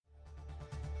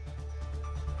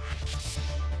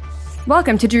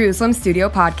Welcome to Jerusalem Studio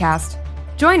Podcast.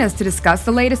 Join us to discuss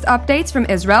the latest updates from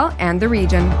Israel and the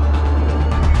region.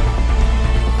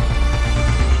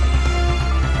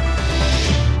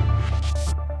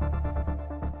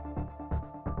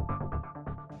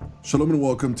 Shalom and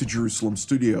welcome to Jerusalem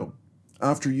Studio.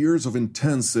 After years of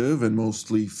intensive and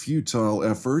mostly futile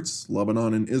efforts,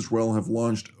 Lebanon and Israel have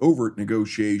launched overt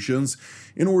negotiations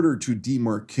in order to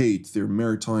demarcate their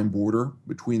maritime border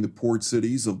between the port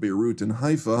cities of Beirut and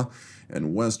Haifa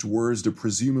and westwards the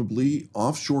presumably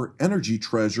offshore energy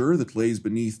treasure that lays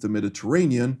beneath the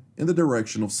Mediterranean in the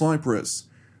direction of Cyprus.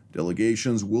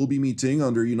 Delegations will be meeting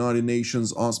under United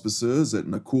Nations auspices at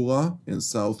Nakura in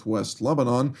southwest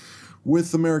Lebanon,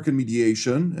 with American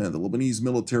mediation and the Lebanese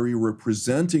military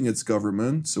representing its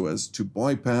government so as to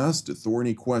bypass the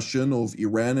thorny question of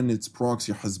Iran and its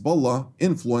proxy Hezbollah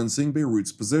influencing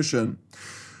Beirut's position.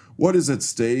 What is at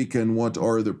stake and what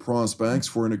are the prospects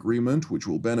for an agreement which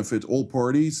will benefit all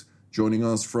parties? Joining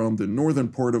us from the northern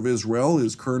part of Israel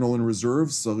is Colonel in Reserve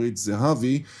Sarit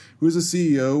Zehavi, who is the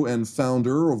CEO and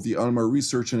founder of the Alma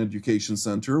Research and Education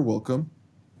Center. Welcome.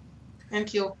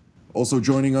 Thank you. Also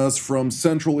joining us from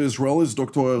Central Israel is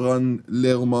Dr. Eran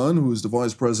Lerman, who is the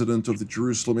Vice President of the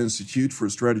Jerusalem Institute for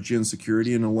Strategy and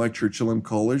Security and a lecturer at Shalem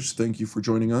College. Thank you for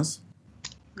joining us.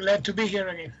 Glad to be here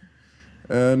again.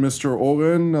 And Mr.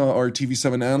 Oren, our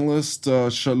TV7 analyst,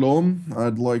 Shalom.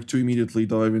 I'd like to immediately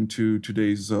dive into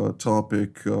today's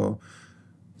topic.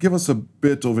 Give us a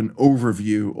bit of an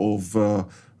overview of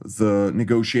the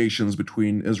negotiations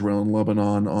between Israel and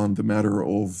Lebanon on the matter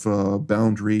of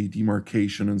boundary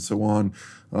demarcation and so on,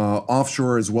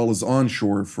 offshore as well as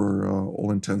onshore for all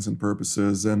intents and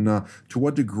purposes. And to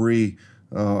what degree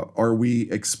are we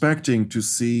expecting to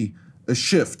see a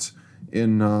shift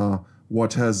in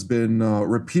what has been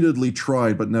repeatedly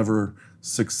tried but never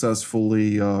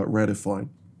successfully ratified?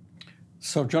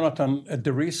 So, Jonathan, at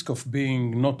the risk of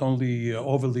being not only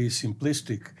overly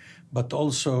simplistic, but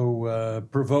also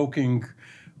provoking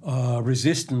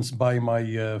resistance by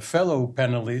my fellow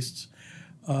panelists,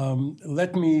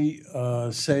 let me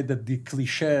say that the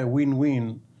cliche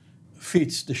win-win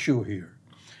fits the shoe here.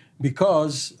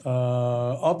 Because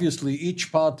obviously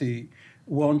each party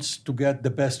wants to get the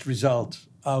best result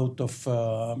out of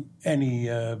any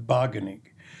bargaining.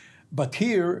 But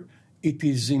here, it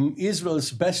is in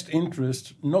Israel's best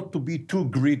interest not to be too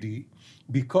greedy,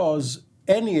 because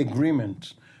any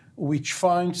agreement which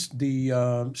finds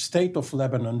the state of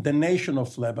Lebanon, the nation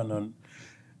of Lebanon,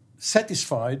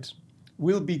 satisfied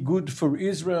will be good for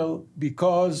Israel,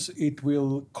 because it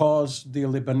will cause the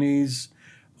Lebanese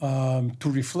to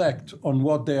reflect on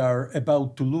what they are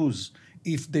about to lose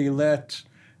if they let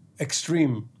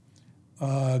extreme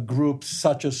groups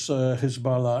such as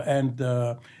Hezbollah and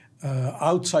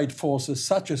outside forces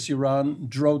such as Iran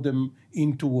draw them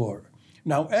into war.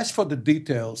 Now, as for the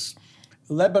details,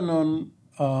 Lebanon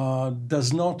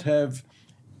does not have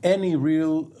any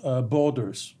real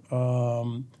borders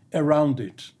around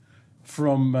it,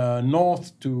 from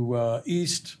north to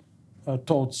east,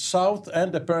 towards south,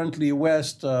 and apparently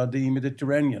west, the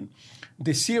Mediterranean.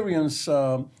 The Syrians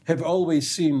have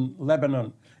always seen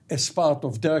Lebanon as part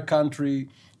of their country.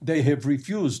 They have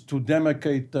refused to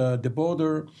demarcate the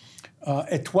border.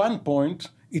 At one point,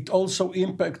 it also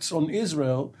impacts on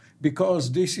Israel,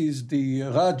 because this is the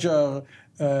Rajar,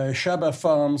 Shaba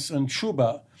Farms, and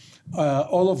Shuba.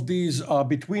 All of these are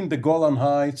between the Golan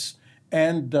Heights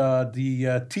and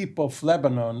the tip of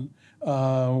Lebanon,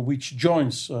 which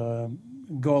joins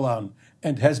Golan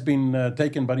and has been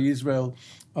taken by Israel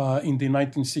in the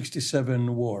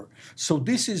 1967 war. So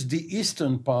this is the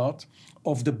eastern part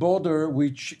of the border,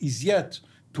 which is yet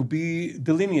to be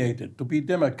delineated, to be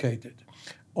demarcated.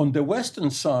 On the western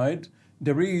side,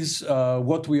 there is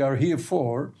what we are here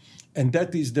for, and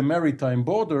that is the maritime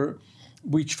border,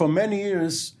 which for many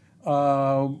years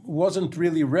wasn't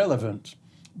really relevant.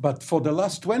 But for the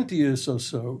last 20 years or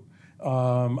so,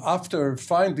 after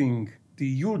finding the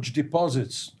huge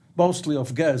deposits, mostly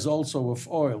of gas, also of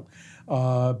oil,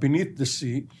 beneath the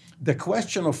sea, the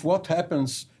question of what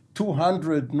happens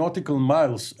 200 nautical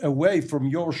miles away from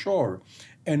your shore,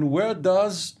 and where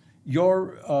does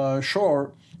your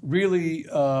shore really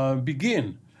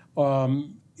begin?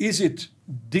 Is it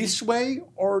this way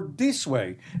or this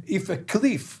way? If a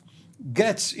cliff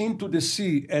gets into the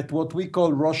sea at what we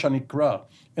call Rosh Hanikra,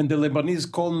 and the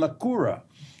Lebanese call Nakura,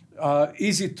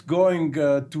 is it going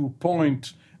to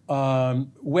point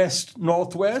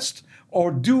west-northwest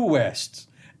or due west?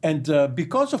 And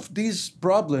because of these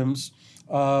problems,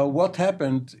 what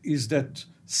happened is that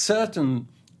certain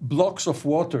blocks of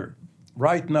water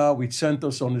Right now, it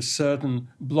centers on a certain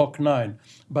Block 9,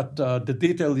 but the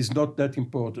detail is not that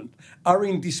important, are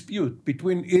in dispute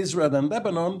between Israel and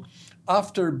Lebanon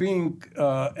after being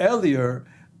earlier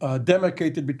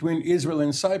demarcated between Israel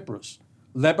and Cyprus.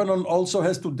 Lebanon also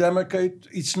has to demarcate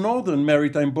its northern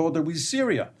maritime border with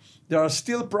Syria. There are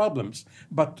still problems,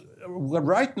 but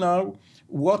right now,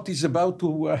 what is about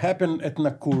to happen at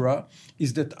Nakura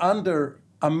is that under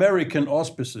American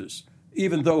auspices,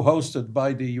 even though hosted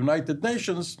by the United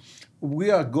Nations, we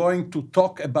are going to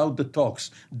talk about the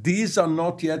talks. These are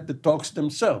not yet the talks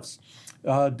themselves.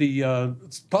 The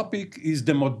topic is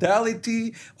the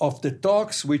modality of the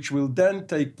talks, which will then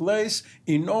take place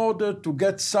in order to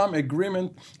get some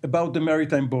agreement about the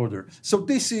maritime border. So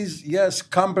this is, yes,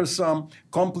 cumbersome,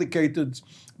 complicated,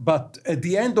 but at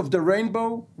the end of the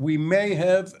rainbow, we may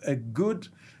have a good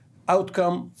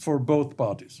outcome for both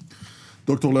parties.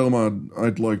 Dr. Lerman,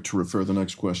 I'd like to refer the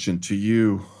next question to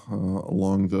you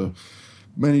along the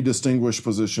many distinguished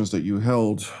positions that you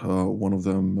held. One of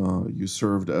them, you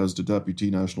served as the Deputy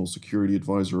National Security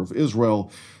Advisor of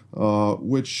Israel,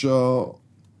 which,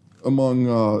 among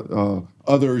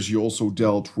others, you also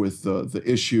dealt with the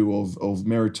issue of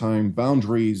maritime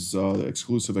boundaries, the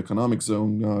exclusive economic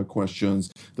zone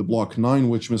questions, the Block 9,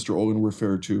 which Mr. Oren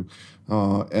referred to,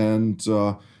 and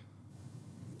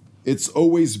it's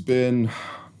always been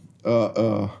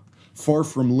far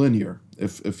from linear,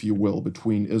 if you will,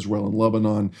 between Israel and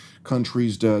Lebanon,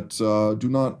 countries that do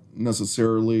not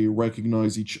necessarily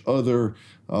recognize each other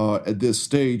at this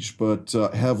stage, but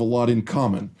have a lot in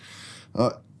common.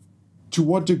 To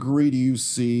what degree do you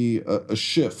see a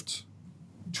shift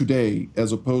today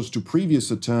as opposed to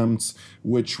previous attempts,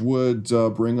 which would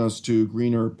bring us to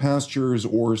greener pastures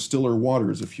or stiller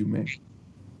waters, if you may?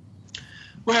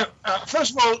 Well,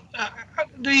 first of all,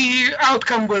 the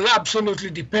outcome will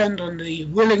absolutely depend on the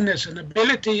willingness and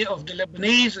ability of the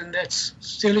Lebanese, and that's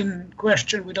still in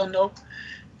question, we don't know,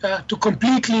 to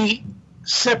completely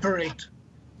separate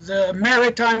the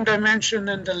maritime dimension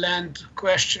and the land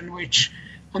question,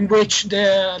 on which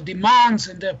their demands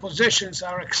and their positions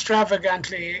are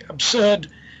extravagantly absurd,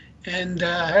 and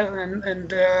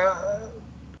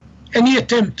any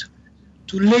attempt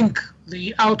to link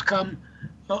the outcome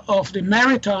of the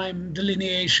maritime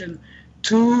delineation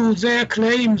to their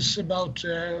claims about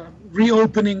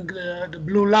reopening the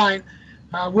blue line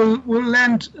will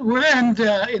end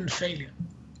in failure.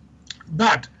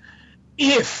 But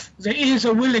if there is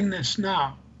a willingness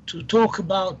now to talk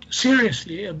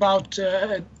seriously about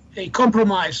a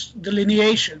compromise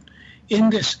delineation in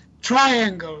this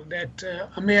triangle that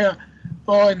Amir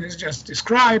Oren has just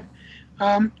described,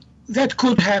 that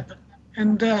could happen.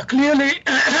 And clearly,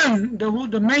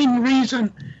 the main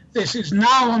reason this is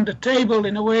now on the table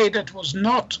in a way that was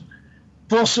not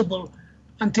possible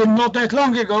until not that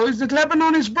long ago is that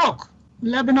Lebanon is broke.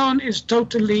 Lebanon is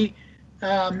totally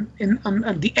on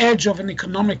the edge of an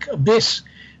economic abyss.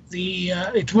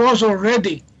 It was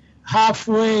already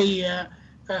halfway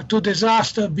to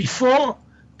disaster before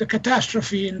the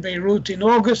catastrophe in Beirut in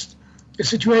August. The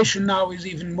situation now is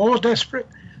even more desperate.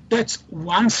 That's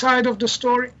one side of the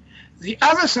story. The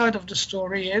other side of the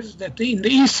story is that in the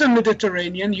Eastern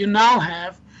Mediterranean, you now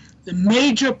have the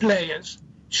major players,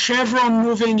 Chevron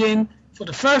moving in for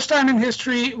the first time in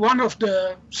history, one of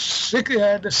the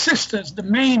sisters, the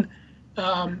main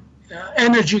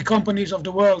energy companies of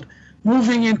the world,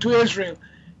 moving into Israel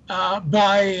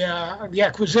by the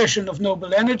acquisition of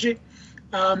Noble Energy,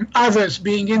 others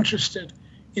being interested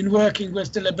in working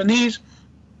with the Lebanese.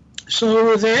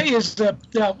 So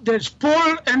there's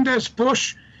pull and there's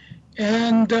push.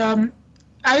 And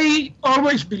I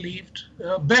always believed,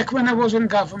 back when I was in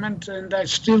government, and I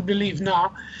still believe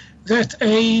now, that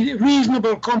a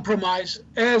reasonable compromise,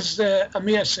 as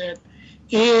Amir said,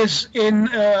 is in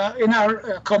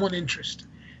our common interest,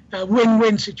 a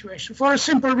win-win situation, for a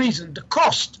simple reason. The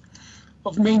cost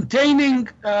of maintaining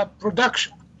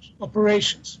production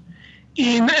operations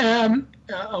in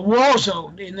a war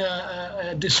zone, in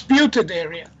a disputed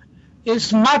area,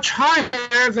 is much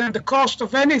higher than the cost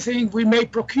of anything we may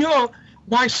procure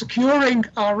by securing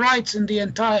our rights in the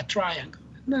entire triangle.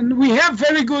 And we have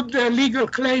very good legal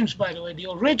claims, by the way. The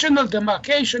original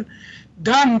demarcation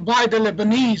done by the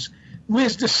Lebanese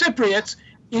with the Cypriots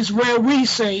is where we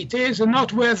say it is and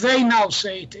not where they now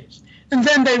say it is. And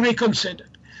then they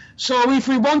reconsidered. So if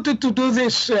we wanted to do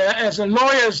this as a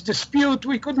lawyer's dispute,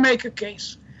 we could make a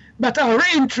case. But our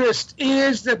interest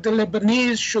is that the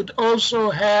Lebanese should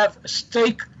also have a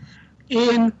stake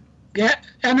in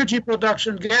energy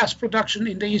production, gas production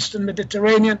in the Eastern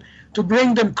Mediterranean, to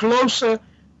bring them closer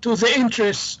to the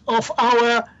interests of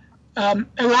our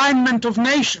alignment of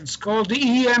nations called the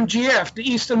EMGF, the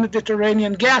Eastern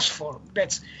Mediterranean Gas Forum.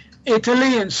 That's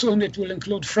Italy, and soon it will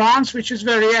include France, which is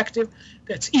very active.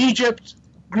 That's Egypt,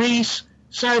 Greece,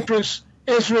 Cyprus,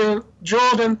 Israel,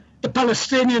 Jordan, the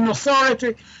Palestinian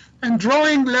Authority, and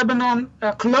drawing Lebanon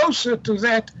closer to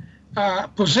that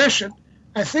position,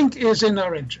 I think, is in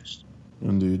our interest.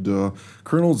 Indeed.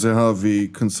 Colonel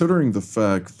Zehavi, considering the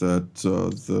fact that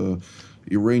the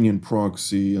Iranian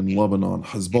proxy in Lebanon,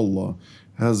 Hezbollah,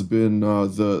 has been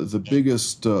the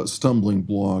biggest stumbling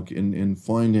block in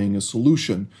finding a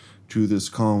solution to this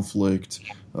conflict,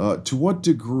 to what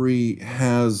degree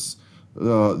has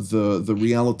the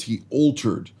reality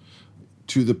altered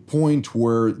to the point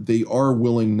where they are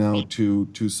willing now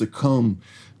to succumb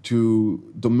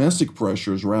to domestic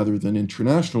pressures rather than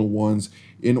international ones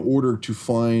in order to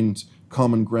find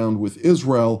common ground with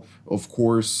Israel? Of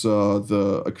course,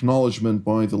 the acknowledgement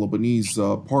by the Lebanese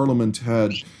parliament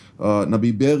had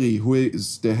Nabi Berri, who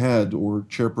is the head or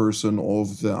chairperson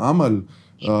of the Amal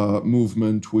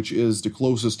movement, which is the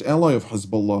closest ally of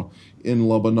Hezbollah in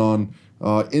Lebanon,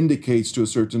 indicates to a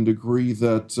certain degree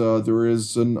that there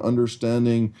is an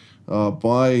understanding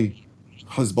by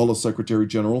Hezbollah Secretary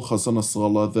General Hassan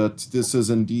Nasrallah that this is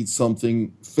indeed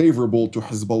something favorable to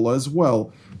Hezbollah as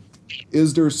well.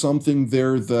 Is there something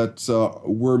there that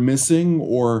we're missing,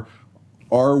 or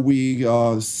are we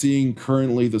seeing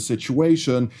currently the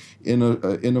situation in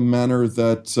a manner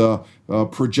that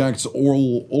projects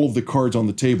all of the cards on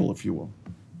the table, if you will?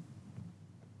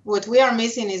 What we are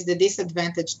missing is the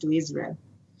disadvantage to Israel.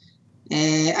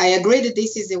 I agree that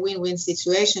this is a win-win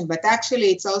situation, but actually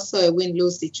it's also a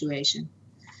win-lose situation,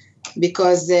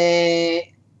 because I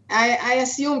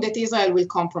assume that Israel will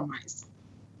compromise.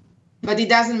 But it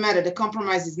doesn't matter. The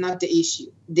compromise is not the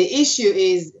issue. The issue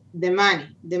is the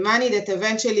money that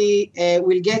eventually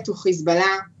will get to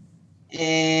Hezbollah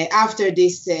after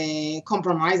this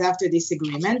compromise, after this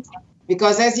agreement.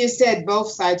 Because as you said,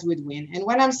 both sides would win. And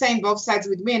when I'm saying both sides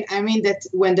would win, I mean that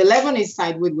when the Lebanese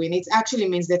side would win, it actually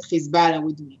means that Hezbollah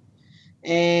would win.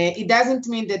 It doesn't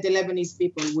mean that the Lebanese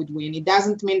people would win. It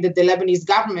doesn't mean that the Lebanese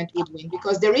government would win,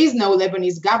 because there is no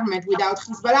Lebanese government without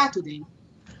Hezbollah today.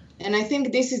 And I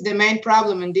think this is the main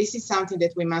problem, and this is something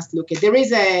that we must look at. There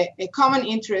is a common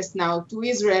interest now to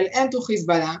Israel and to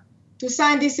Hezbollah to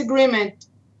sign this agreement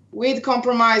with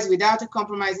compromise, without a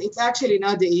compromise. It's actually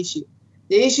not the issue.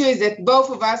 The issue is that both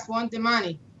of us want the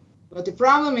money. But the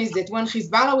problem is that when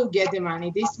Hezbollah will get the money,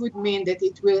 this would mean that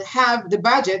it will have the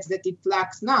budgets that it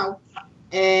lacks now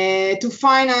to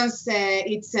finance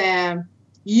its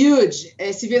huge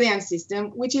civilian system,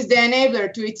 which is the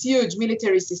enabler to its huge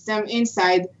military system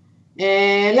inside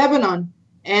Lebanon.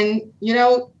 And,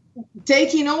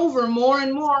 taking over more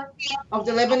and more of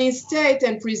the Lebanese state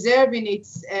and preserving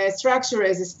its structure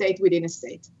as a state within a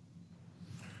state.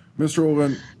 Mr.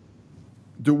 Oren,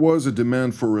 there was a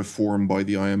demand for reform by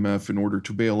the IMF in order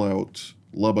to bail out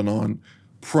Lebanon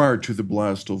prior to the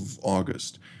blast of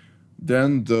August.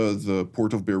 Then the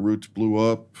port of Beirut blew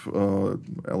up,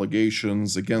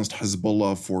 allegations against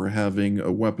Hezbollah for having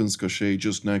a weapons cache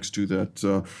just next to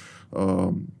that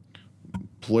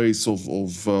place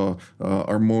of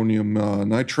ammonium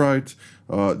nitrite.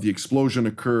 The explosion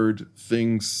occurred,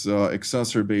 things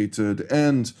exacerbated,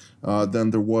 and then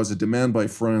there was a demand by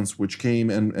France, which came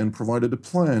and provided a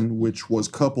plan, which was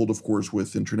coupled, of course,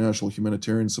 with international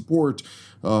humanitarian support,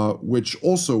 which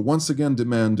also once again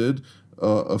demanded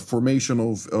a formation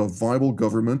of a viable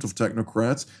government of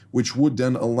technocrats, which would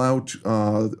then allow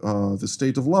the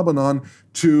state of Lebanon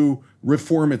to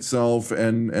reform itself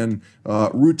and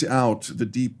root out the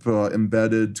deep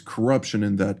embedded corruption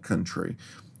in that country.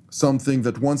 Something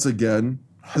that, once again,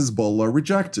 Hezbollah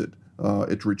rejected.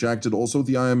 It rejected also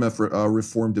the IMF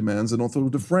reform demands and also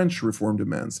the French reform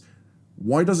demands.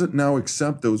 Why does it now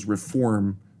accept those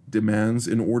reform demands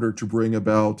in order to bring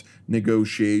about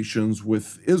negotiations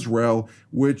with Israel,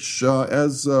 which,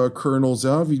 as Colonel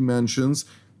Zehavi mentions,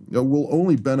 will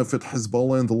only benefit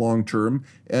Hezbollah in the long term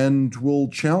and will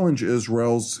challenge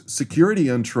Israel's security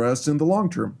interests in the long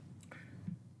term?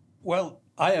 Well,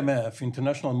 IMF,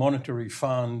 International Monetary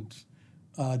Fund,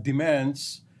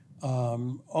 demands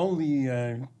only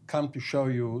come to show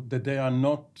you that they are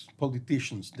not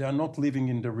politicians. They are not living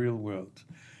in the real world.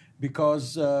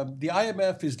 Because the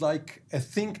IMF is like a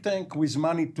think tank with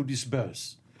money to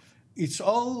disburse. It's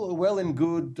all well and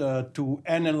good to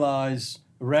analyze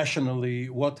rationally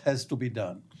what has to be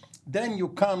done. Then you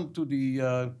come to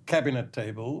the cabinet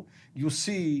table, you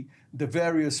see the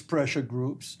various pressure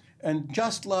groups, and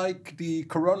just like the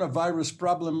coronavirus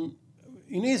problem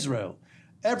in Israel,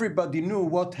 everybody knew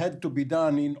what had to be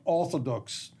done in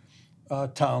Orthodox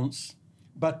towns,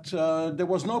 but there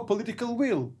was no political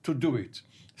will to do it.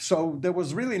 So there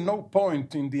was really no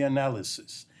point in the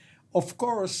analysis. Of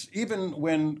course, even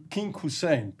when King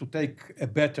Hussein, to take a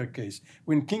better case,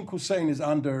 when King Hussein is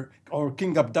under, or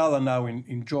King Abdallah now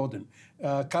in Jordan,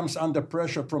 comes under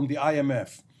pressure from the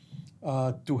IMF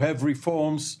to have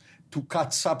reforms, to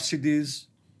cut subsidies,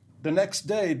 the next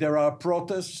day there are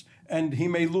protests and he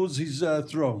may lose his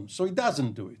throne. So he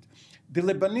doesn't do it. The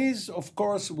Lebanese, of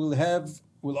course,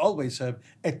 will always have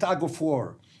a tug of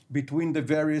war between the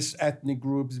various ethnic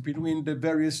groups, between the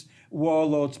various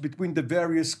warlords, between the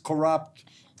various corrupt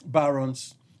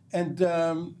barons, and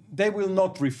they will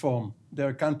not reform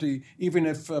their country, even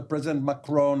if President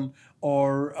Macron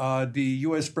or the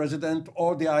US president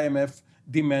or the IMF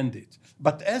demand it.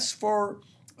 But as for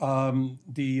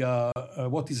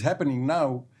what is happening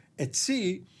now at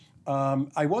sea,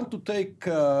 I want to take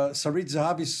Sarit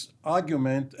Zahavi's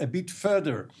argument a bit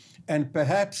further and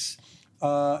perhaps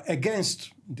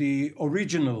against the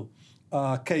original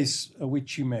case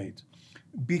which he made.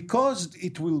 Because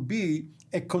it will be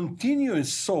a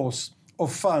continuous source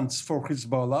of funds for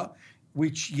Hezbollah,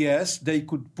 which, yes, they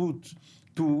could put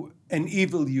to an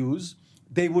evil use,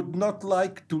 they would not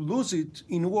like to lose it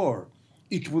in war.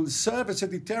 It will serve as a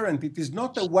deterrent. It is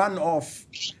not a one-off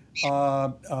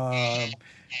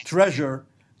treasure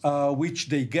which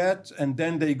they get and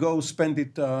then they go spend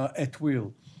it at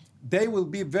will. They will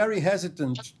be very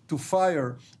hesitant to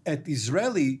fire at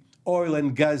Israeli oil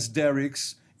and gas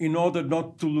derricks in order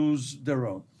not to lose their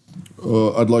own.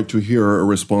 I'd like to hear a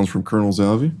response from Colonel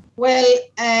Zahavi. Well,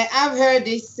 I've heard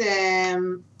this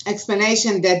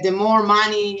explanation that the more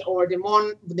money or the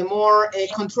more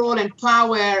control and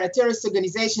power a terrorist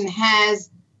organization has,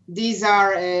 these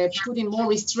are putting more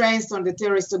restraints on the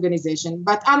terrorist organization.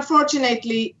 But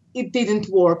unfortunately, it didn't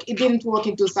work. It didn't work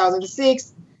in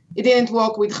 2006. It didn't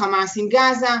work with Hamas in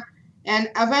Gaza. And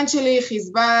eventually,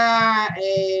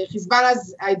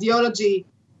 Hezbollah's ideology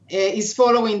is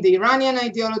following the Iranian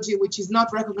ideology, which is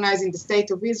not recognizing the state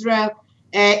of Israel.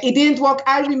 It didn't work.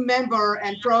 I remember,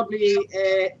 and probably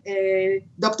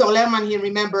Dr. Lerman here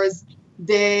remembers,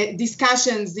 the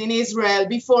discussions in Israel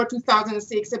before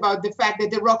 2006 about the fact that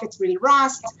the rockets will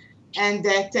rust and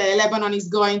that Lebanon is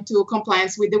going to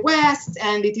compliance with the West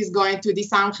and it is going to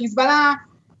disarm Hezbollah.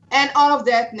 And all of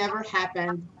that never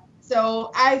happened. So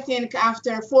I think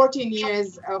after 14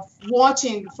 years of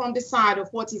watching from the side of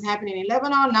what is happening in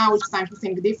Lebanon, now it's time to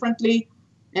think differently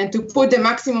and to put the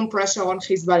maximum pressure on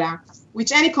Hezbollah,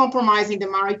 which any compromise in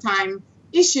the maritime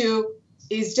issue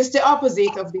is just the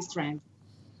opposite of this trend.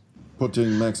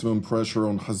 Putting maximum pressure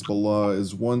on Hezbollah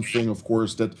is one thing, of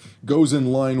course, that goes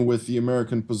in line with the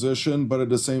American position, but at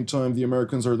the same time, the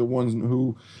Americans are the ones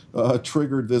who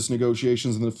triggered this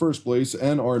negotiations in the first place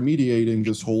and are mediating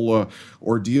this whole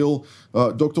ordeal.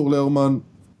 Dr. Lerman,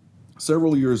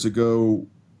 several years ago,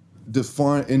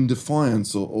 in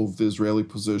defiance of the Israeli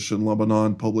position,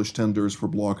 Lebanon published tenders for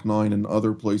Block 9 and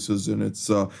other places in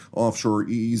its offshore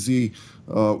EEZ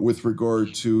with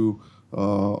regard to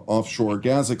offshore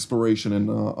gas exploration and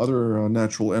other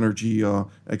natural energy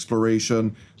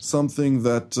exploration, something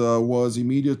that was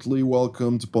immediately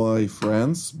welcomed by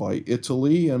France, by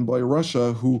Italy, and by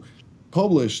Russia, who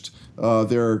published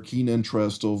their keen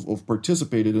interest of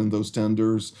participating in those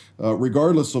tenders,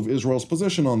 regardless of Israel's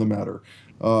position on the matter.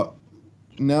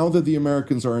 Now that the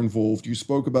Americans are involved, you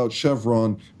spoke about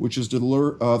Chevron, which is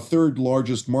the third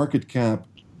largest market cap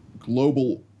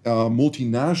global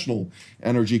multinational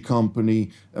energy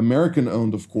company,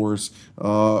 American-owned, of course,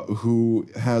 who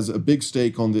has a big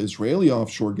stake on the Israeli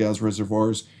offshore gas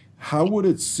reservoirs. How would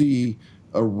it see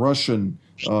a Russian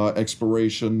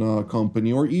exploration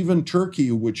company, or even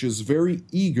Turkey, which is very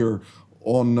eager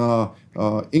on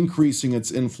increasing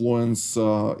its influence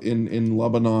in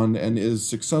Lebanon and is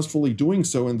successfully doing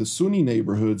so in the Sunni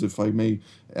neighborhoods, if I may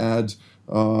add?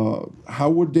 How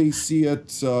would they see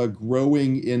it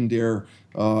growing in their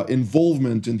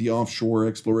involvement in the offshore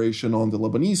exploration on the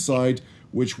Lebanese side,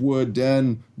 which would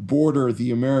then border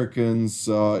the Americans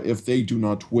if they do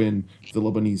not win the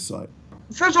Lebanese side?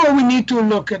 First of all, we need to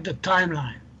look at the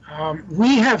timeline.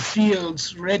 We have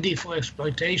fields ready for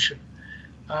exploitation,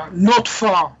 not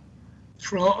far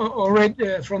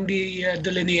from the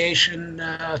delineation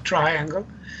triangle.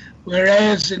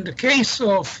 Whereas in the case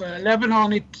of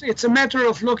Lebanon, it's a matter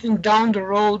of looking down the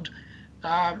road.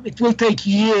 It will take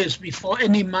years before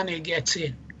any money gets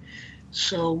in.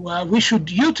 So we should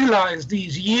utilize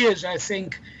these years, I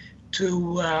think,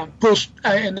 to push,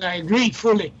 and I agree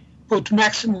fully, put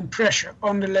maximum pressure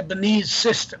on the Lebanese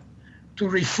system to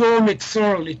reform it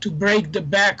thoroughly, to break the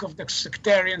back of the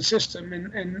sectarian system,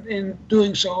 and in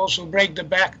doing so also break the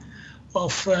back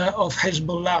of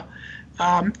Hezbollah.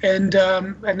 And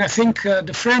I think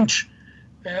the French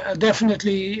are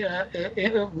definitely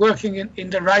working in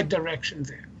the right direction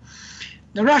there.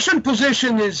 The Russian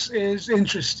position is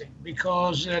interesting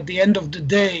because at the end of the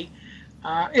day,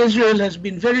 Israel has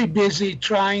been very busy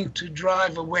trying to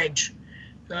drive a wedge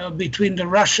between the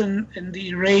Russian and the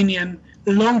Iranian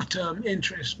long-term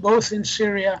interests, both in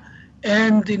Syria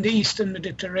and in the Eastern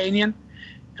Mediterranean.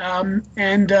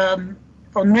 And on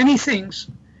many things,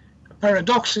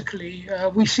 paradoxically,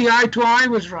 we see eye to eye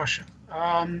with Russia.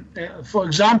 For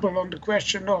example, on the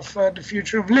question of the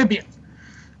future of Libya.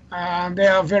 They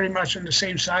are very much on the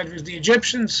same side with the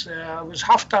Egyptians, with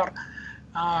Haftar.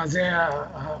 Their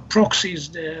proxies,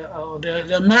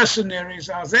 the mercenaries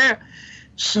are there.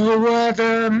 So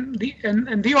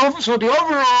the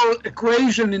overall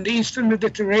equation in the Eastern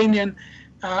Mediterranean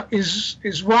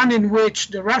is one in which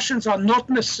the Russians are not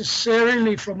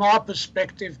necessarily, from our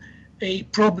perspective, a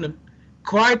problem.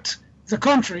 Quite the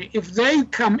contrary. If they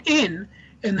come in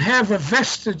and have a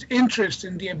vested interest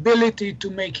in the ability to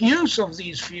make use of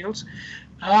these fields,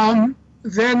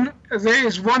 then there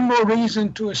is one more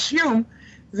reason to assume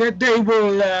that they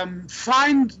will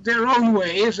find their own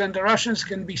ways, and the Russians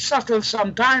can be subtle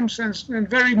sometimes and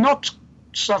very not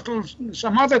subtle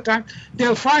some other time.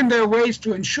 They'll find their ways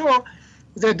to ensure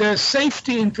that there's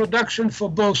safety in production for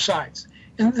both sides.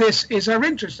 And this is our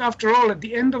interest. After all, at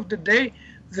the end of the day,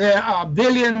 there are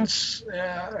billions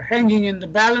hanging in the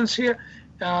balance here.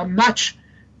 Much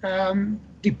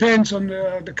depends on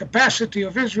the capacity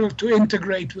of Israel to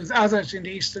integrate with others in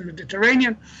the Eastern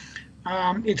Mediterranean.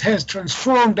 It has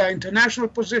transformed our international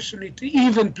position. It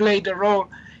even played a role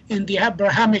in the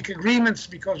Abrahamic agreements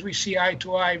because we see eye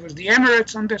to eye with the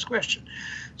Emirates on this question.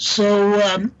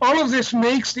 So all of this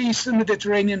makes the Eastern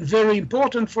Mediterranean very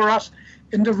important for us.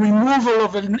 And the removal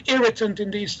of an irritant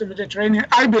in the Eastern Mediterranean,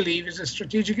 I believe, is a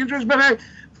strategic interest. But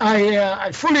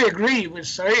I fully agree with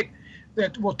Said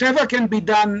that whatever can be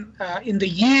done in the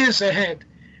years ahead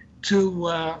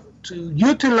to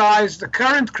utilize the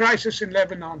current crisis in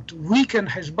Lebanon to weaken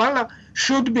Hezbollah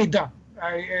should be done.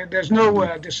 There's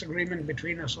no disagreement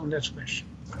between us on that question.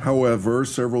 However,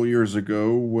 several years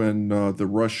ago, when the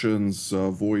Russians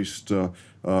voiced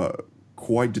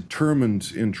quite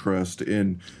determined interest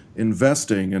in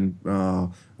investing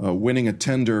and winning a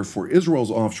tender for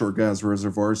Israel's offshore gas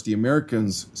reservoirs, the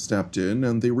Americans stepped in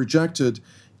and they rejected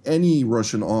any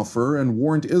Russian offer and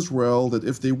warned Israel that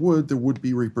if they would, there would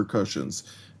be repercussions.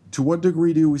 To what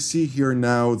degree do we see here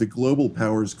now the global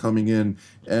powers coming in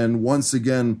and once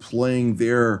again playing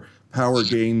their power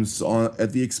games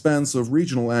at the expense of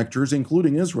regional actors,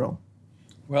 including Israel?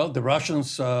 Well, the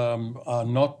Russians are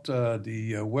not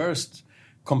the worst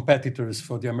competitors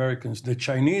for the Americans. The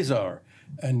Chinese are,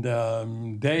 and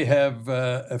they have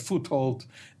a foothold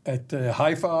at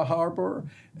Haifa Harbor,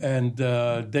 and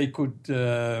they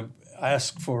could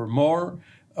ask for more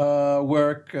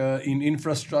work in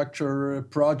infrastructure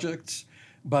projects.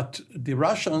 But the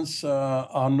Russians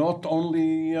are not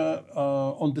only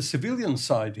on the civilian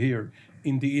side here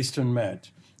in the Eastern Med.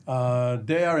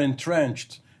 They are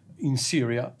entrenched in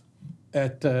Syria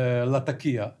at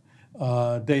Latakia.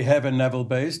 They have a naval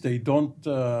base. They don't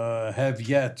have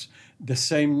yet the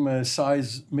same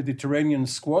size Mediterranean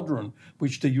squadron,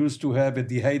 which they used to have at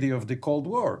the heyday of the Cold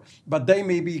War. But they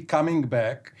may be coming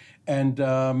back, and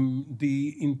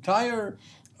the entire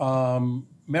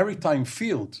maritime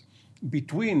field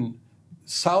between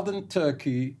southern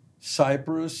Turkey,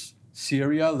 Cyprus,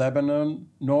 Syria, Lebanon,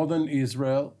 northern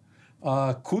Israel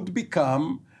could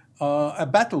become a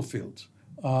battlefield.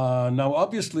 Now,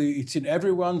 obviously, it's in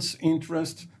everyone's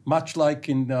interest, much like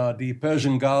in the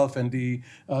Persian Gulf and the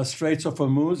Straits of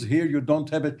Hormuz. Here, you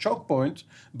don't have a choke point,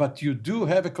 but you do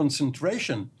have a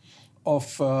concentration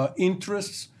of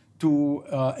interests to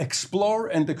explore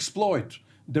and exploit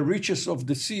the riches of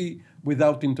the sea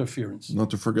without interference. Not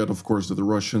to forget, of course, that the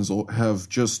Russians have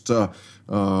just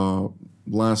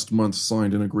last month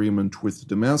signed an agreement with the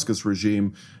Damascus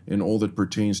regime in all that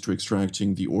pertains to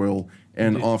extracting the oil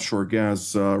and offshore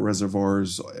gas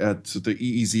reservoirs at the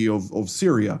EEZ of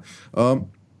Syria.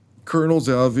 Colonel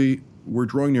Ze'avi, we're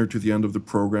drawing near to the end of the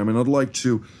program, and I'd like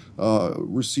to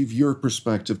receive your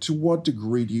perspective. To what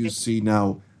degree do you see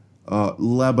now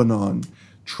Lebanon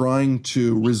trying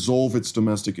to resolve its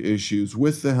domestic issues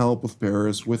with the help of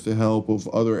Paris, with the help of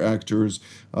other actors,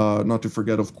 not to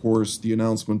forget, of course, the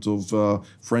announcement of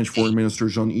French Foreign Minister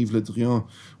Jean-Yves Le Drian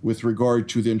with regard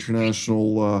to the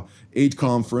international aid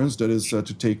conference that is set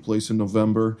to take place in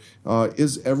November.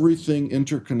 Is everything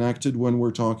interconnected when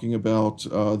we're talking about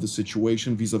the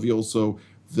situation vis-a-vis also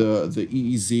the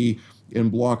EEZ in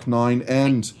Bloc 9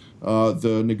 and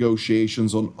the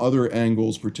negotiations on other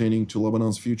angles pertaining to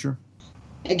Lebanon's future?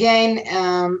 Again,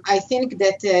 I think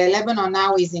that Lebanon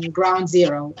now is in ground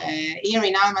zero. Here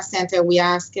in Alma Center, we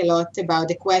ask a lot about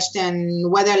the question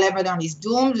whether Lebanon is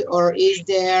doomed or is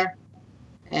there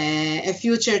a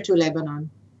future to Lebanon.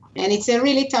 And it's a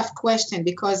really tough question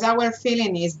because our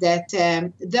feeling is that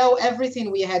though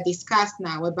everything we had discussed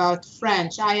now about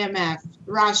French, IMF,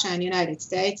 Russia, and United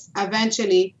States,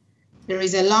 eventually there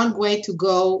is a long way to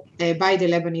go by the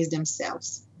Lebanese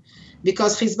themselves.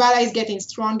 Because Hezbollah is getting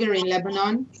stronger in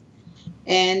Lebanon,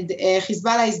 and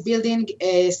Hezbollah is building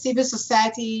a civil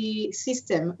society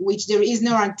system which there is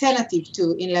no alternative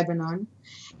to in Lebanon.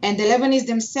 And the Lebanese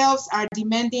themselves are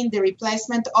demanding the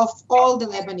replacement of all the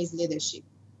Lebanese leadership.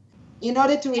 In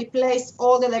order to replace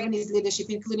all the Lebanese leadership,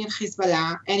 including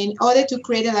Hezbollah, and in order to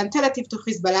create an alternative to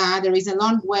Hezbollah, there is a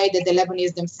long way that the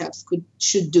Lebanese themselves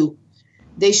should do.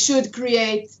 They should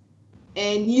create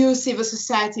a new civil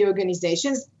society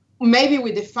organizations, maybe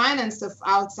with the finance of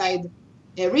outside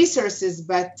resources,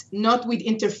 but not with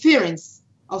interference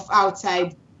of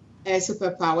outside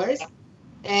superpowers.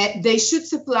 They should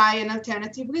supply an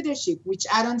alternative leadership, which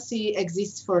I don't see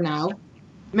exists for now.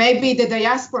 Maybe the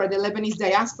diaspora, the Lebanese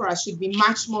diaspora, should be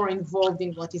much more involved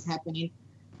in what is happening.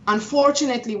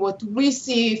 Unfortunately, what we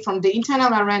see from the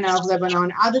internal arena of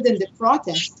Lebanon, other than the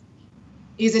protest,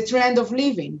 is a trend of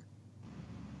leaving.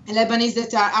 Lebanese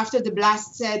that are, after the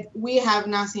blast, said, we have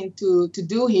nothing to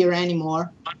do here anymore.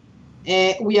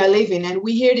 We are leaving. And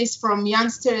we hear this from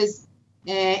youngsters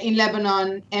in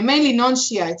Lebanon, mainly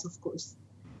non-Shiites, of course.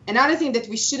 Another thing that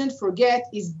we shouldn't forget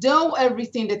is though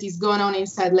everything that is going on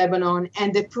inside Lebanon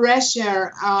and the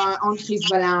pressure on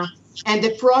Hezbollah and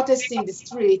the protests in the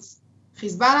streets,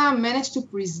 Hezbollah managed to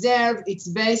preserve its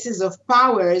bases of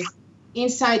powers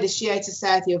inside the Shiite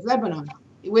society of Lebanon,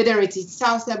 whether it's in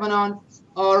South Lebanon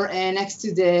or next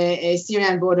to the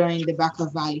Syrian border in the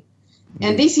Bekaa Valley.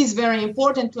 And this is very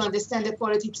important to understand the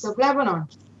politics of Lebanon.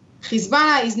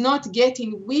 Hezbollah is not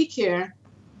getting weaker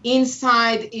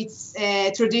inside its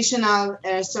traditional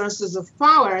sources of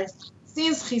power,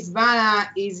 since Hezbollah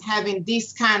is having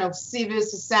this kind of civil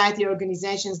society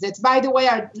organizations that, by the way,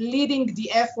 are leading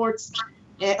the efforts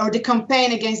or the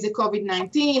campaign against the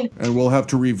COVID-19. And we'll have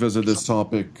to revisit this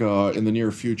topic in the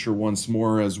near future once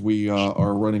more as we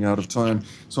are running out of time.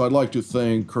 So I'd like to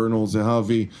thank Colonel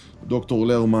Zehavi, Dr.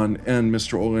 Lerman, and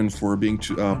Mr. Oren for being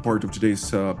part of today's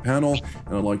panel.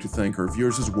 And I'd like to thank our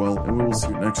viewers as well, and we will see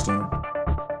you next time.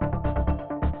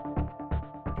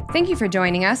 Thank you for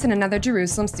joining us in another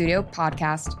Jerusalem Studio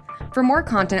podcast. For more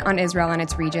content on Israel and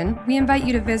its region, we invite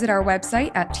you to visit our website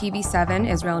at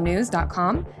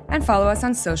tv7israelnews.com and follow us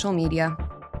on social media.